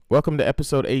Welcome to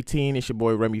episode 18. It's your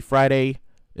boy Remy Friday.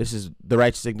 This is the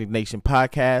Righteous Indignation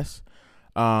podcast.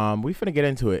 We finna get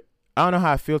into it. I don't know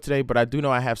how I feel today, but I do know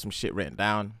I have some shit written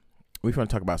down. We finna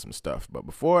talk about some stuff. But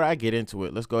before I get into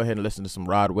it, let's go ahead and listen to some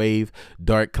Rod Wave,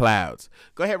 Dark Clouds.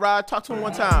 Go ahead, Rod. Talk to him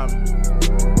one time.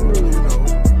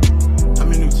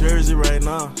 I'm in New Jersey right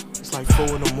now. It's like 4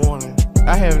 in the morning.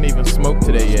 I haven't even smoked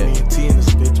today yet. Me and T in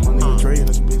this bitch. My nigga Dre in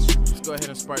this bitch. Let's go ahead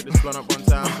and spark this blunt up one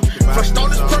time so we can vibe First all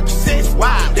to this the song. Percocet.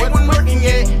 Why? They wasn't working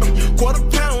yet. Quarter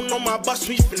pound on my bus.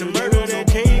 We finna murder that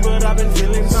okay, but I've been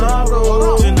feeling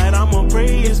sorrow. Tonight I'ma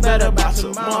pray it's better by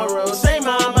tomorrow. Say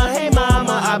mama, hey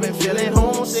mama, I've been feeling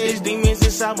homesick. There's demons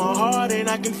inside my heart and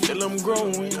I can feel them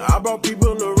growing. I brought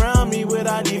people around me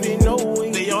without even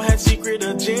knowing. They all had secret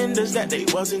agendas that they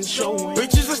wasn't showing.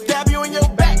 Bitches will stab you in your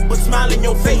back, but smile in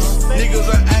your face. Niggas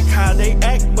will act how they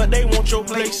act, but they want your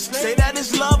place. Say that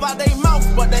it's love out they mouth,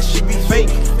 but that shit be fake.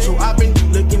 So I've been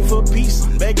looking for peace,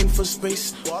 begging for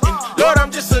space. And Lord,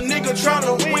 I'm just a nigga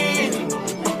tryna win.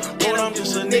 Lord, I'm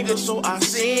just a nigga, so I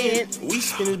sin. We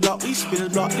spin his block, this again.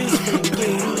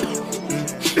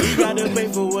 He gotta pay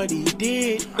for what he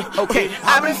did. Okay,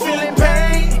 I've been feeling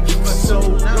pain for so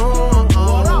long.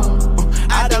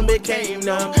 I done became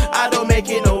numb. I don't make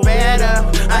it no better.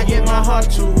 I give my heart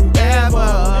to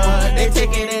whoever. They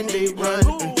take it and they run.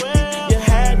 You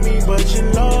had me, but you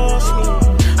lost me.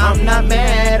 I'm not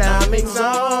mad, I'm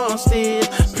exhausted.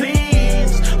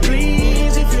 Please,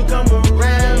 please, if you come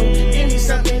around, give me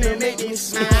something to make me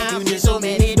smile. There's so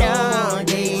many dark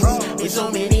days. There's so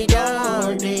many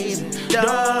dark days.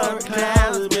 Dark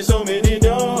clouds. There's so many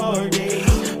dark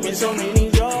days. There's so many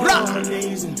dark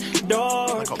days.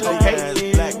 Dark clouds.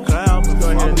 Black clouds.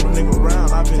 Go ahead and nigga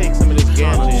around. I Take some of this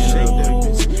ganja. shake that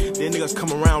bitch. Then niggas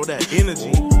come around with that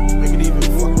energy. Make it even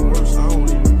fucking worse. I don't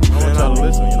want y'all to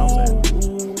listen, you know what I'm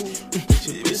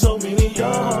saying? There's so many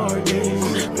dark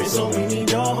days. There's so many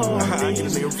dark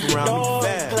days.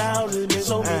 Dark clouds. There's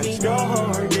so many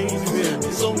dark days.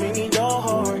 There's so many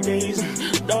dark days.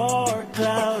 Dark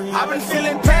clouds. I've been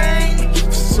feeling pain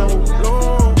for so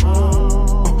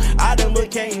long. I done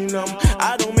became numb.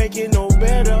 I don't make it no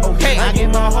better. Okay, I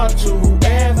give my heart to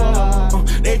whoever.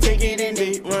 They take it and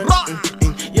they run.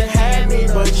 You had me,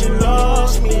 but you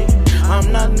lost me.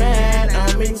 I'm not mad,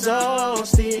 I'm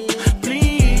exhausted.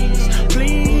 Please,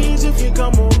 please, if you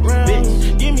come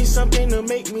around, give me something to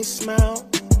make me smile.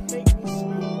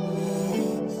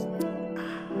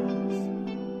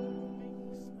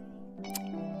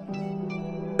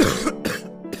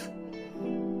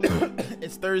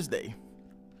 It's Thursday.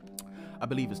 I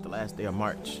believe it's the last day of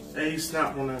March. Hey, he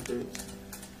snapped on that bitch.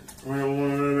 Ran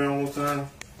one of them one time.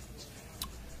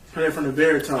 Play it from the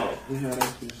very top. We had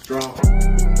that bitch drop.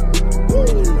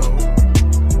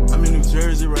 I'm in New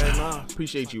Jersey right now.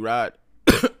 Appreciate you, Rod.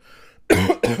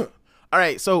 All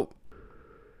right, so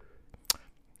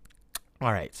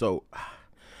I'm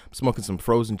smoking some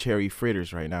frozen cherry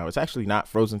fritters right now. It's actually not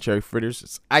frozen cherry fritters.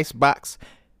 It's Icebox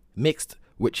mixed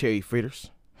with cherry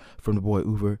fritters from the boy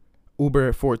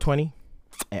Uber 420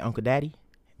 and Uncle Daddy.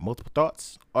 Multiple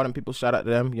Thoughts. All them people, shout out to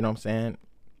them. You know what I'm saying?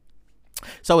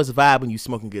 So it's a vibe when you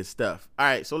smoking good stuff. All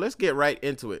right, so let's get right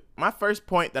into it. My first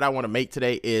point that I want to make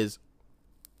today is,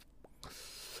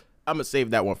 I'm going to save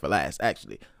that one for last,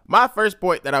 actually. My first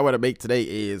point that I want to make today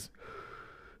is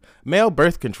male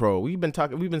birth control. We've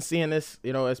been seeing this,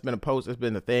 you know, it's been a post, it's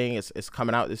been a thing. It's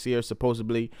coming out this year,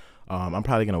 supposedly. I'm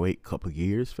probably going to wait a couple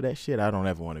years for that shit. I don't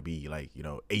ever want to be like, you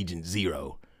know, Agent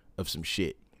Zero of some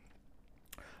shit.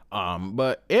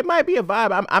 But it might be a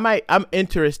vibe. I'm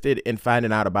interested in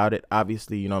finding out about it.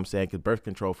 Obviously, you know what I'm saying? Because birth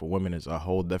control for women is a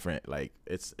whole different, like,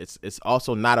 it's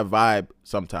also not a vibe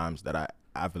sometimes that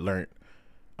I've learned.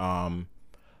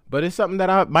 But it's something that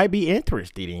I might be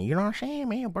interested in. You know what I'm saying,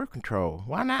 man? Birth control.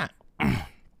 Why not?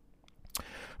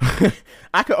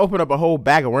 I could open up a whole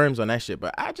bag of worms on that shit,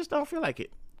 but I just don't feel like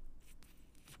it.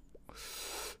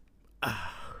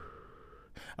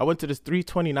 I went to this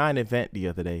 329 event the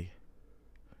other day.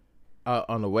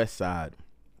 On the west side.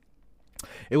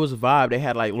 It was a vibe. They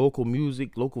had like local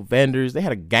music, local vendors. They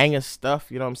had a gang of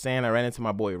stuff. You know what I'm saying? I ran into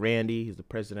my boy Randy. He's the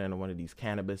president of one of these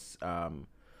cannabis thingy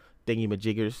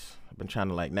majiggers. I've been trying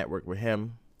to like network with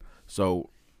him.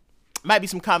 So might be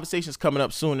some conversations coming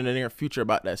up soon in the near future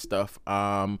about that stuff.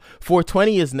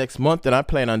 420 is next month, and I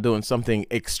plan on doing something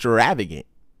extravagant.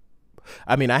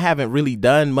 I mean, I haven't really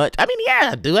done much. I mean, yeah,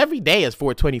 I do. Every day is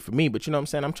 420 for me, but you know what I'm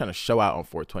saying? I'm trying to show out on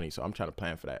 420, so I'm trying to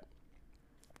plan for that.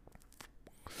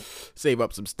 Save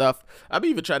up some stuff. I'm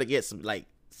even trying to get some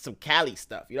Cali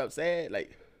stuff. You know what I'm saying?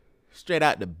 Like straight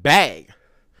out the bag.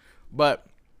 But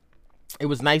It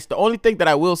was nice. The only thing that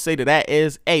I will say to that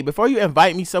is, hey, before you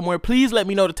invite me somewhere, please let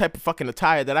me know the type of fucking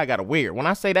attire that I gotta wear. When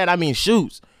I say that, I mean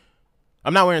shoes.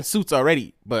 I'm not wearing suits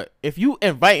already, but if you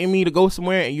inviting me to go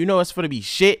somewhere and you know it's gonna be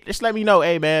shit, just let me know.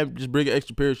 Hey man, just bring an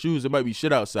extra pair of shoes. It might be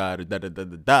shit outside. Or da da da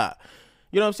da da.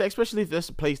 You know what I'm saying? Especially if that's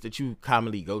a place that you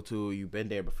commonly go to, or you've been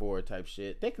there before, type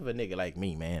shit. Think of a nigga like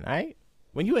me, man. All right.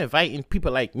 When you inviting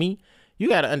people like me, you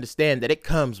gotta understand that it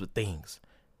comes with things.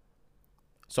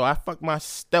 So I fucked my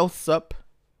stealths up.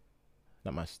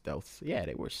 Not my stealths. Yeah,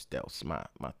 they were stealths. My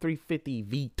 350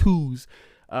 V2s.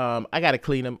 I gotta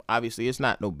clean them. Obviously, it's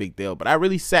not no big deal. But I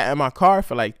really sat in my car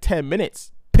for like 10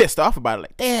 minutes, pissed off about it.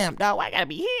 Like, damn, dog, why I gotta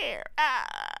be here?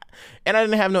 And I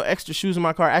didn't have no extra shoes in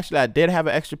my car. Actually, I did have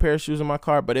an extra pair of shoes in my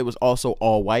car, but it was also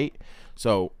all white.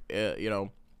 So, you know.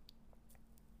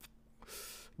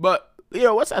 But, you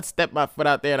know, once I stepped my foot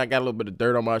out there and I got a little bit of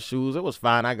dirt on my shoes, it was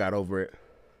fine. I got over it.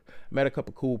 Met a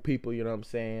couple cool people, you know what I'm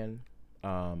saying?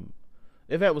 The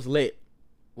event was lit.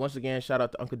 Once again, shout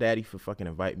out to Uncle Daddy for fucking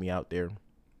inviting me out there.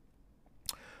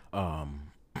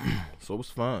 So it was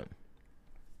fun.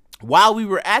 While we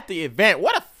were at the event,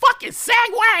 what a fucking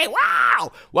segue!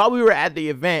 Wow! While we were at the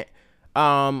event,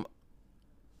 I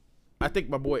think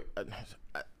my boy,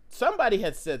 somebody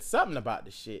had said something about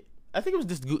this shit. I think it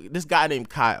was this guy named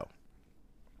Kyle.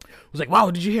 Was like,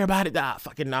 wow, did you hear about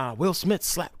it? Will Smith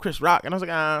slapped Chris Rock. And I was like,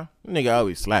 nigga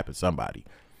always slapping somebody.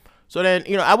 So then,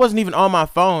 you know, I wasn't even on my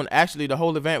phone. Actually, the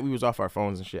whole event, we was off our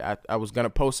phones and shit. I was going to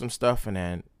post some stuff, and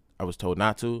then I was told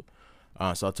not to.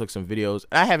 So I took some videos.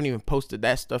 I haven't even posted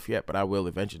that stuff yet, but I will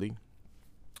eventually.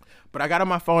 But I got on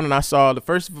my phone, and I saw the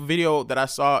first video that I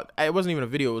saw. It wasn't even a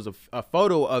video. It was a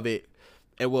photo of it.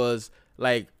 It was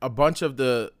like a bunch of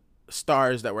the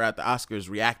stars that were at the Oscars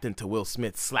reacting to Will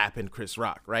Smith slapping Chris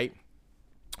Rock, right?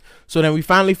 So then we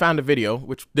finally found a video,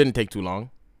 which didn't take too long.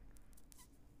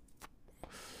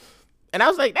 And I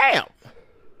was like, damn,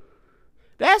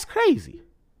 that's crazy.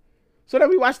 So then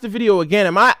we watched the video again,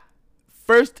 and my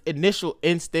first initial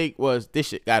instinct was, this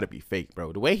shit gotta be fake,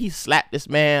 bro. The way he slapped this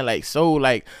man, like, so,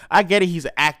 like, I get it, he's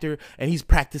an actor, and he's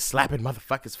practiced slapping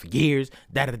motherfuckers for years.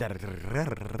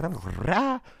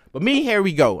 But me, here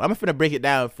we go. I'm finna break it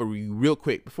down for you real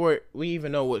quick before we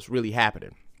even know what's really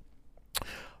happening.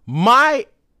 My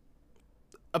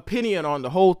opinion on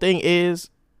the whole thing is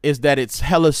that it's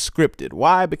hella scripted.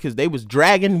 Why? Because they was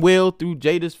dragging Will through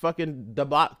Jada's fucking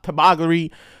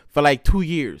toboggery for like 2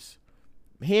 years.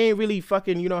 He ain't really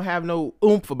fucking, you know, have no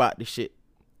oomph about this shit.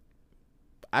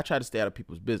 I try to stay out of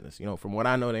people's business. You know, from what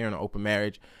I know, they're in an open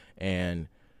marriage. And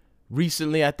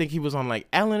recently, I think he was on like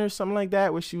Ellen or something like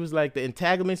that, where she was like, the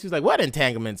entanglements. He was like, what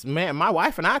entanglements? Man, my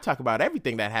wife and I talk about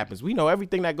everything that happens. We know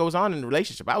everything that goes on in the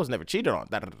relationship. I was never cheated on.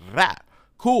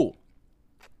 Cool.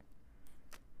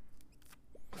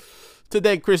 To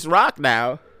then Chris Rock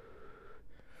now.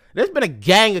 There's been a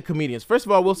gang of comedians. First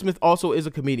of all, Will Smith also is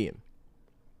a comedian.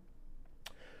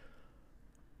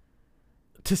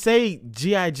 To say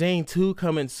G.I. Jane 2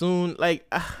 coming soon,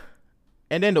 like,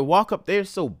 and then to walk up there,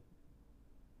 so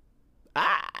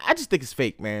I just think it's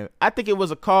fake, man. I think it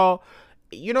was a call.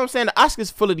 You know what I'm saying? The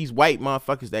Oscars full of these white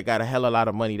motherfuckers that got a hell of a lot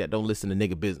of money that don't listen to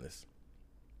nigga business.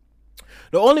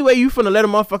 The only way you finna let a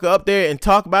motherfucker up there and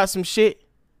talk about some shit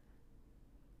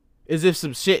is if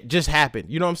some shit just happened.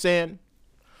 You know what I'm saying?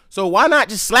 So why not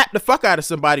just slap the fuck out of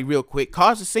somebody real quick,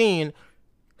 cause a scene,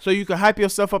 so you can hype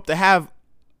yourself up to have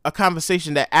a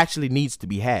conversation that actually needs to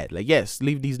be had. Like, yes,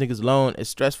 leave these niggas alone. It's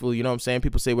stressful. You know what I'm saying?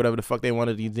 People say whatever the fuck they want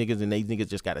of these niggas, and these niggas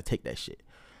just got to take that shit.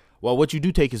 Well, what you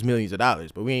do take is millions of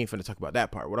dollars, but we ain't finna talk about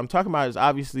that part. What I'm talking about is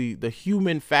obviously the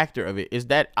human factor of it, is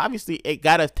that obviously it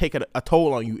got to take a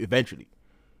toll on you eventually.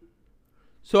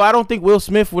 So I don't think Will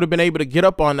Smith would have been able to get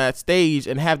up on that stage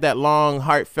and have that long,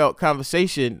 heartfelt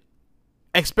conversation,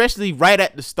 especially right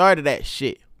at the start of that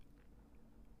shit.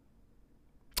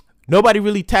 Nobody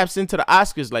really taps into the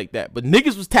Oscars like that. But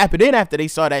niggas was tapping in after they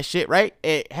saw that shit, right?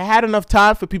 It had enough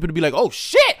time for people to be like, oh,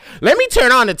 shit, let me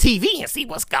turn on the TV and see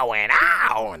what's going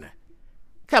on.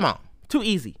 Come on. Too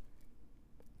easy.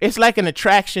 It's like an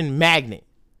attraction magnet.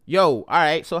 Yo, all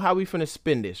right, so how we finna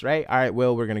spin this, right? All right,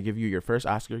 Will, we're going to give you your first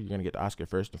Oscar. You're going to get the Oscar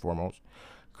first and foremost.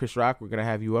 Chris Rock, we're going to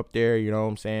have you up there. You know what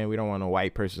I'm saying? We don't want a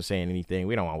white person saying anything.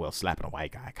 We don't want Will slapping a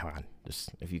white guy. Come on. Just,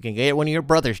 if you can get one of your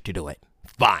brothers to do it,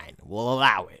 fine. We'll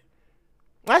allow it.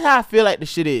 That's how I feel like the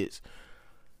shit is.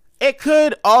 It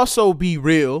could also be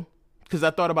real, because I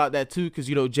thought about that too, because,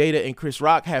 you know, Jada and Chris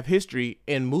Rock have history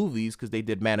in movies because they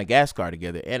did Madagascar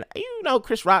together. And, you know,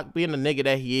 Chris Rock being the nigga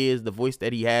that he is, the voice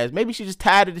that he has, maybe she's just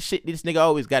tired of the shit this nigga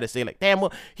always got to say. Like, damn,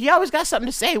 well, he always got something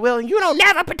to say, Will, and you don't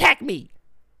never protect me.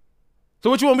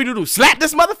 So what you want me to do, slap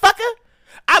this motherfucker?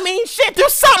 I mean, shit, do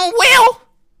something, Will.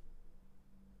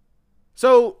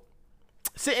 So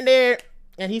sitting there,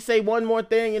 and he say one more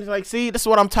thing, and it's like, see, this is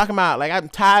what I'm talking about. Like, I'm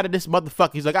tired of this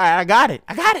motherfucker. He's like, all right, I got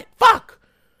it. Fuck.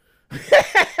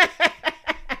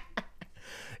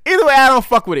 Either way, I don't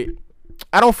fuck with it.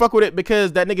 I don't fuck with it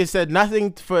because that nigga said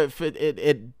nothing for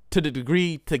it to the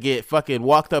degree to get fucking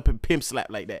walked up and pimp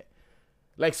slapped like that.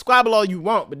 Like, squabble all you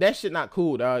want, but that shit not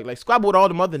cool, dog. Like, squabble with all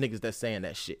them other niggas that's saying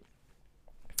that shit.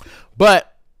 But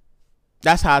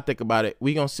that's how I think about it.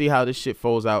 We gonna see how this shit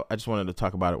folds out. I just wanted to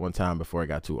talk about it one time before it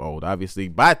got too old. Obviously,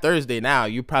 by Thursday now,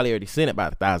 you probably already seen it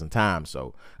about 1,000 times.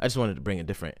 So I just wanted to bring a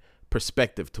different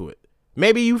perspective to it.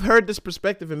 Maybe you've heard this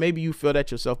perspective and maybe you feel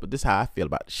that yourself, but this is how I feel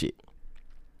about the shit.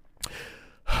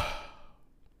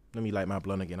 Let me light my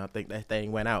blunt again. I think that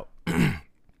thing went out.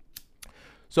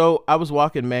 So I was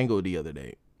walking Mango the other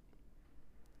day.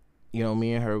 You know,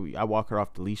 me and her, I walk her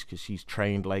off the leash because she's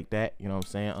trained like that. You know what I'm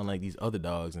saying? Unlike these other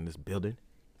dogs in this building.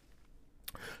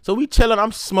 So we chilling.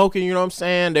 I'm smoking. You know what I'm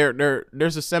saying?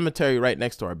 There's a cemetery right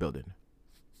next to our building.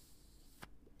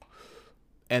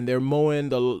 And they're mowing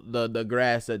the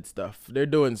grass and stuff. They're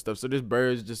doing stuff. So there's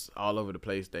birds just all over the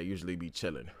place that usually be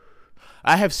chilling.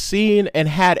 I have seen and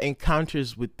had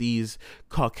encounters with these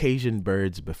Caucasian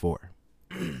birds before.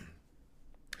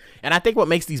 And I think what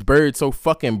makes these birds so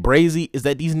fucking brazy is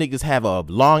that these niggas have a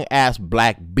long ass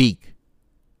black beak.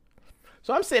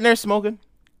 So I'm sitting there smoking,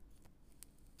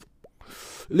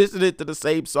 listening to the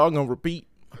same song on repeat.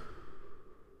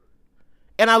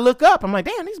 And I look up, I'm like,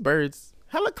 damn, these birds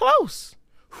hella close.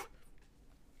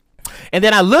 And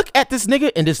then I look at this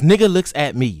nigga, and this nigga looks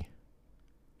at me.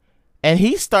 And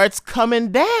he starts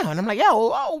coming down. I'm like,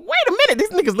 yo, wait a minute. These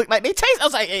niggas look like they chased. I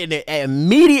was like, and it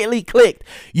immediately clicked.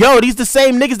 Yo, these the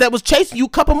same niggas that was chasing you a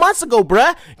couple months ago,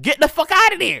 bruh. Get the fuck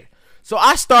out of there. So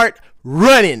I start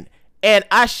running. And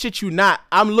I shit you not,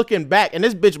 I'm looking back. And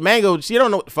this bitch Mango, she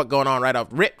don't know what the fuck going on right off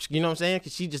rip. You know what I'm saying?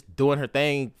 Because she just doing her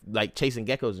thing, like chasing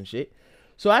geckos and shit.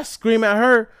 So I scream at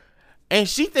her. And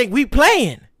she think we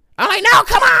playing. I'm like, no,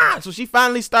 come on. So she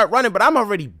finally start running. But I'm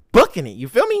already booking it. You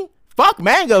feel me? Fuck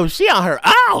Mango, she on her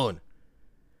own.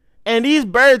 And these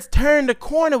birds turned the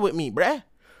corner with me, bruh.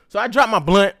 So I dropped my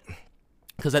blunt.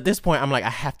 Because at this point, I'm like, I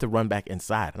have to run back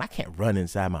inside. And I can't run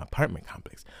inside my apartment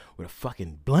complex with a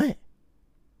fucking blunt.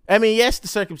 I mean, yes, the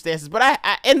circumstances. But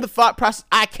I in the thought process,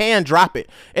 I can drop it.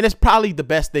 And it's probably the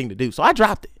best thing to do. So I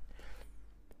dropped it.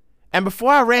 And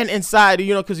before I ran inside,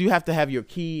 you know, because you have to have your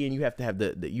key. And you have to have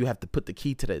you have to put the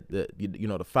key to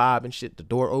the fob and shit. The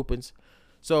door opens.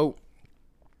 So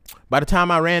by the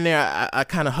time I ran there, I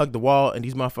kind of hugged the wall, and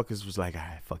these motherfuckers was like, all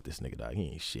right, fuck this nigga, dog. He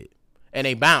ain't shit. And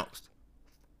they bounced.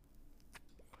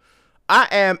 I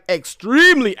am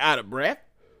extremely out of breath.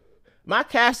 My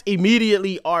calves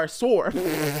immediately are sore.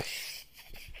 And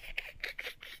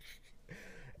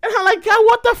I'm like, God,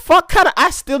 what the fuck kind of,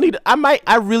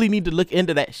 I really need to look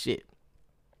into that shit.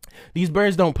 These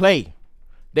birds don't play.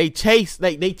 They chase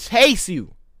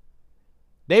you.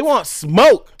 They want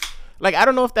smoke. Like, I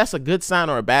don't know if that's a good sign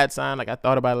or a bad sign. Like, I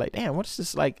thought about it, like, damn, what's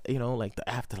this like, you know, like the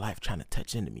afterlife trying to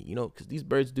touch into me, you know, because these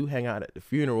birds do hang out at the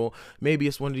funeral. Maybe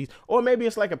it's one of these, or maybe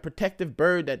it's like a protective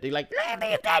bird that they like, I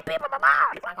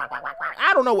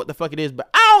don't know what the fuck it is, but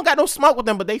I don't got no smoke with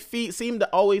them, but they seem to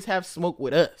always have smoke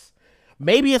with us.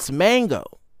 Maybe it's Mango.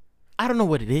 I don't know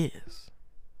what it is.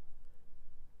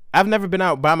 I've never been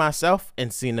out by myself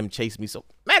and seen them chase me. So,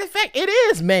 matter of fact, it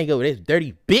is Mango, this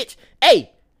dirty bitch.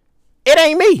 Hey, it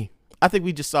ain't me. I think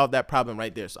we just solved that problem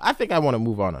right there. So I think I want to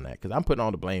move on that because I'm putting all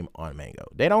the blame on Mango.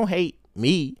 They don't hate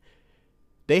me.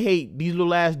 They hate these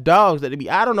little ass dogs that they be.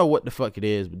 I don't know what the fuck it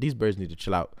is, but these birds need to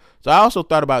chill out. So I also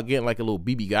thought about getting like a little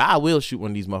BB gun. I will shoot one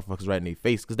of these motherfuckers right in their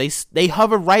face because they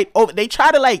hover right over. They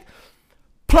try to like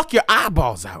pluck your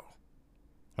eyeballs out.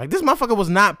 Like this motherfucker was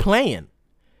not playing.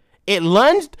 It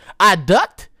lunged. I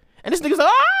ducked. And this nigga's like,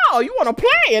 oh, you want to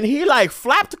play? And he like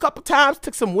flapped a couple times,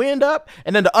 took some wind up,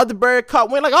 and then the other bird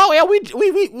caught wind. Like, oh yeah,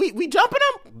 we jumping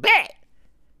him? Bet.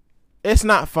 It's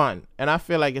not fun, and I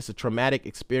feel like it's a traumatic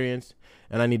experience,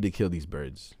 and I need to kill these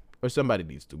birds, or somebody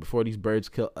needs to before these birds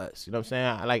kill us. You know what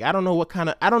I'm saying? I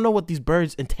don't know what these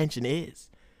birds' intention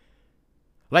is.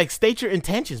 Like, state your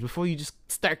intentions before you just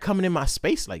start coming in my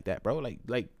space like that, bro.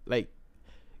 Like,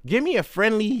 give me a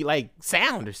friendly like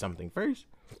sound or something first.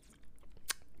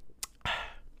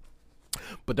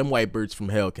 But them white birds from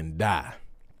hell can die.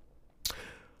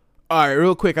 All right,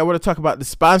 real quick, I want to talk about the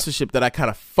sponsorship that I kind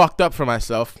of fucked up for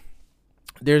myself.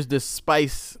 There's this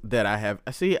spice that I have.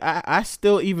 I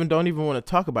still don't even want to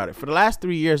talk about it. For the last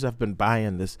 3 years, I've been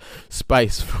buying this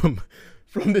spice from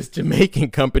this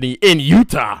Jamaican company in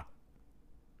Utah.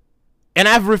 And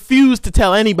I've refused to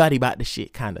tell anybody about the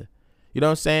shit, kind of. You know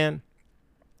what I'm saying?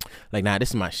 Like, nah, this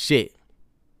is my shit.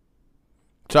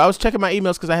 So I was checking my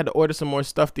emails because I had to order some more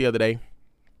stuff the other day.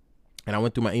 And I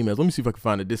went through my emails. Let me see if I can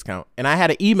find a discount. And I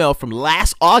had an email from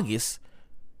last August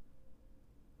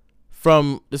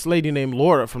from this lady named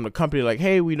Laura from the company. Like,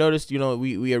 hey, we noticed, you know,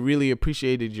 we really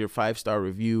appreciated your 5-star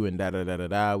review and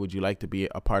da-da-da-da-da. Would you like to be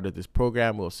a part of this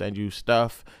program? We'll send you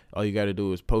stuff. All you got to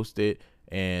do is post it.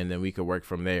 And then we could work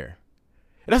from there.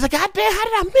 And I was like, God damn, how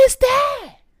did I miss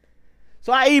that?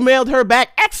 So I emailed her back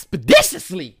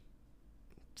expeditiously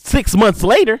 6 months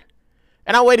later.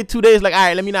 And I waited 2 days like, all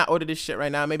right, let me not order this shit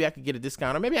right now. Maybe I could get a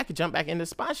discount or maybe I could jump back into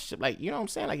sponsorship. Like, you know what I'm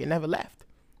saying? Like, it never left.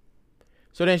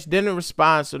 So then she didn't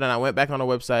respond. So then I went back on the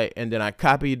website and then I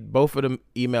copied both of the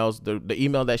emails, the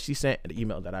email that she sent and the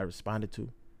email that I responded to,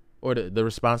 or the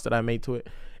response that I made to it.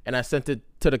 And I sent it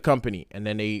to the company. And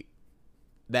then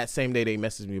that same day they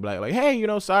messaged me like, hey, you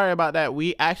know, sorry about that.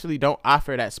 We actually don't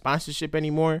offer that sponsorship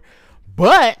anymore,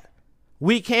 but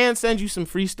we can send you some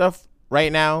free stuff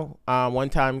right now, one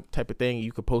time type of thing.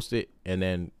 You could post it and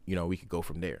then, you know, we could go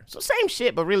from there. So same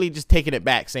shit, but really just taking it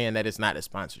back, saying that it's not a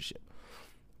sponsorship.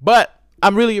 But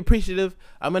I'm really appreciative.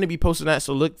 I'm going to be posting that.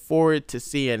 So look forward to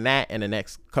seeing that in the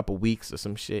next couple weeks or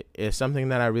some shit. It's something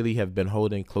that I really have been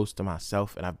holding close to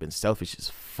myself. And I've been selfish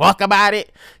as fuck about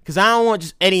it. Because I don't want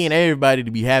just any and everybody to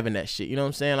be having that shit. You know what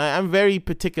I'm saying? Like, I'm very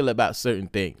particular about certain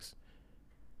things.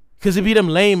 Because it be them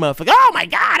lame motherfuckers. Oh my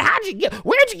God,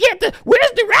 where's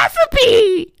the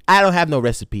recipe? I don't have no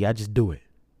recipe. I just do it.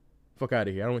 Fuck out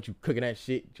of here. I don't want you cooking that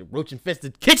shit. Your roach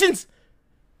infested kitchens.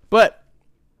 But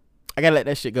I gotta let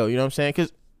that shit go. You know what I'm saying?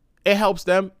 Because it helps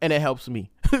them and it helps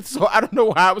me. So I don't know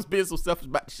why I was being so selfish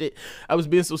about shit. I was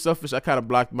being so selfish. I kind of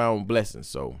blocked my own blessings.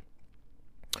 So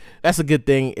that's a good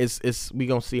thing. We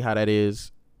gonna see how that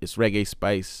is. It's Reggae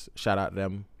Spice. Shout out to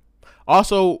them.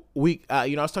 Also, you know, I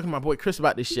was talking to my boy Chris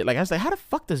about this shit. Like, I was like, how the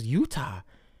fuck does Utah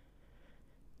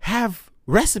have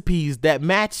recipes that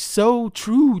match so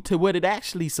true to what it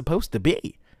actually supposed to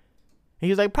be? He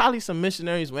was like, probably some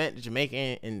missionaries went to Jamaica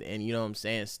and you know what I'm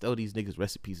saying, stole these niggas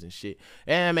recipes and shit.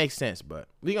 And that makes sense, but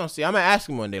we gonna see. I'm gonna ask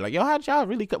him one day, like, yo, how'd y'all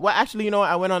really cook? Well, actually, you know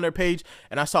what? I went on their page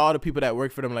and I saw all the people that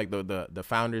work for them, like the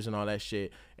founders and all that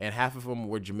shit. And half of them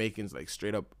were Jamaicans, like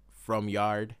straight up from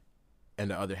Yard. And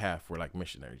the other half were like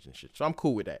missionaries and shit. So I'm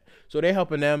cool with that. So they're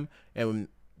helping them and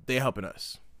they're helping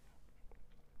us.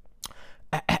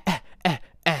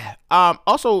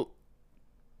 Also,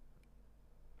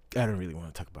 I don't really want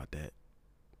to talk about that.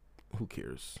 Who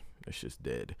cares? It's just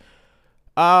dead.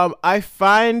 I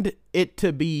find it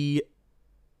to be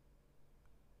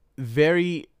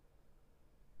very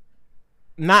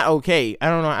not okay. I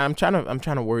don't know. I'm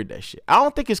trying to word that shit. I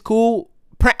don't think it's cool.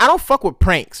 I don't fuck with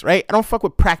pranks, right? I don't fuck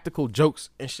with practical jokes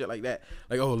and shit like that.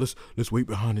 Like, oh, let's wait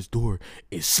behind this door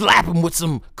and slap him with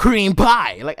some cream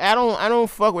pie. Like, I don't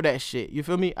fuck with that shit. You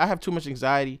feel me? I have too much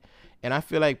anxiety, and I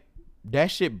feel like that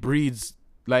shit breeds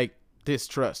like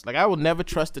distrust. Like, I will never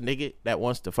trust a nigga that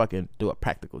wants to fucking do a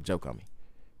practical joke on me.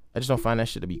 I just don't find that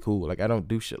shit to be cool. Like, I don't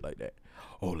do shit like that.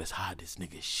 Oh, let's hide this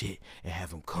nigga's shit and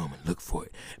have him come and look for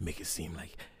it and make it seem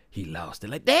like he lost it.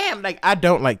 Like, damn, like, I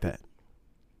don't like that.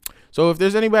 So if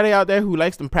there's anybody out there who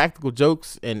likes them practical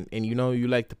jokes and you know, you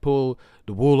like to pull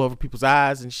the wool over people's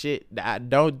eyes and shit,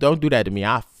 don't do that to me.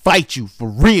 I'll fight you for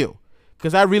real.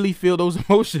 Cause I really feel those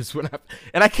emotions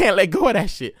and I can't let go of that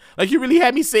shit. Like, you really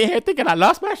had me sitting here thinking I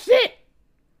lost my shit.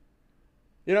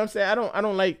 You know what I'm saying? I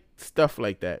don't like stuff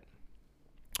like that.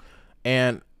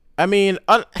 And I mean,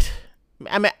 I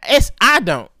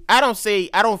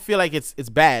don't feel like it's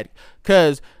bad,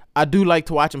 cause I do like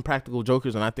to watch Impractical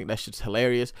Jokers, and I think that shit's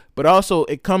hilarious. But also,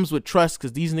 it comes with trust,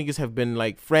 because these niggas have been,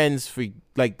 like, friends for,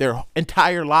 like, their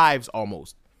entire lives,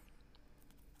 almost.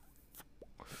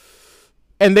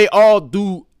 And they all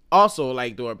do also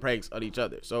like doing pranks on each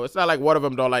other. So, it's not like one of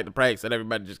them don't like the pranks, and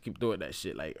everybody just keep doing that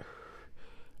shit. Like,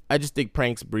 I just think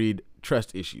pranks breed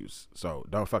trust issues. So,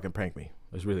 don't fucking prank me.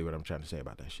 That's really what I'm trying to say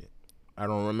about that shit. I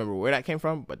don't remember where that came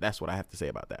from, but that's what I have to say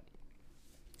about that.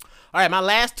 All right, my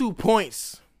last 2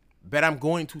 points that I'm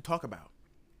going to talk about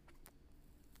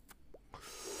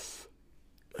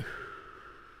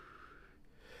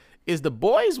is the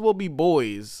boys will be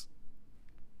boys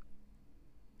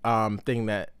thing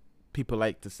that people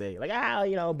like to say. Like,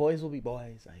 you know, boys will be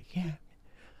boys. Like, yeah.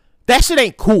 That shit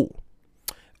ain't cool.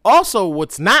 Also,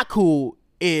 what's not cool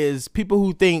is people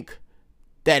who think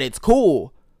that it's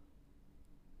cool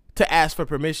to ask for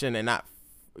permission and not,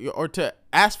 or to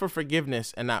ask for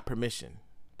forgiveness and not permission.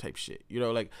 Type shit, you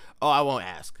know, like, oh, I won't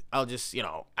ask, I'll just, you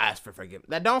know, ask for forgiveness.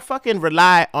 That don't fucking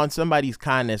rely on somebody's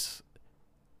kindness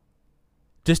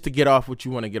just to get off what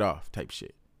you want to get off type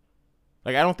shit.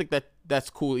 Like, I don't think that's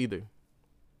cool either.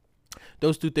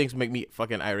 Those two things make me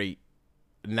fucking irate.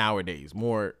 nowadays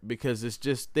more because it's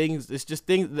just things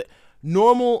that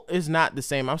normal is not the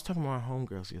same. I was talking to my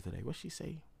homegirls the other day. What'd she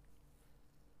say?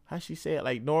 How'd she say it?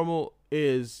 Like normal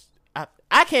is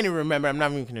I can't even remember. I'm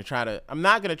not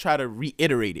gonna try to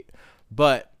reiterate it.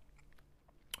 But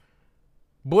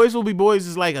boys will be boys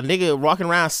is like a nigga walking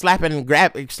around slapping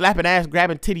ass,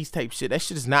 grabbing titties type shit. That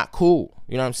shit is not cool.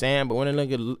 You know what I'm saying? But when a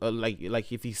nigga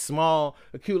like if he's small,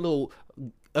 a cute little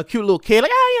kid,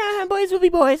 like, oh yeah, boys will be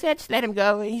boys. Yeah, just let him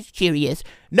go. He's curious.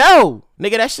 No,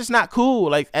 nigga, that's just not cool.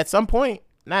 Like at some point,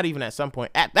 not even at some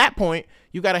point, at that point,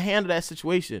 you gotta handle that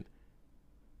situation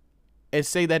and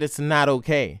say that it's not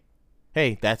okay.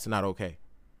 Hey, that's not okay.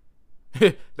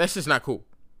 That's just not cool.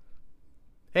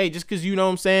 Hey, just cause you know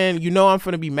what I'm saying, I'm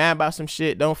finna be mad about some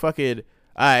shit. Don't fucking.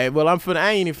 All right, well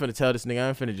I ain't even finna tell this nigga.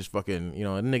 I'm finna just fucking,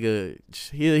 a nigga.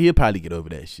 He'll probably get over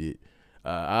that shit.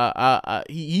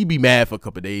 He be mad for a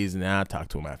couple days and then I'll talk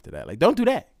to him after that. Like, don't do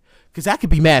that, cause I could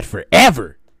be mad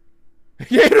forever.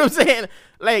 You know what I'm saying?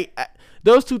 Like,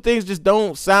 those two things just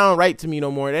don't sound right to me no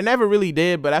more. They never really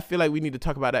did, but I feel like we need to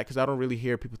talk about that because I don't really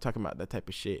hear people talking about that type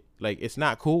of shit. Like, it's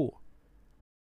not cool.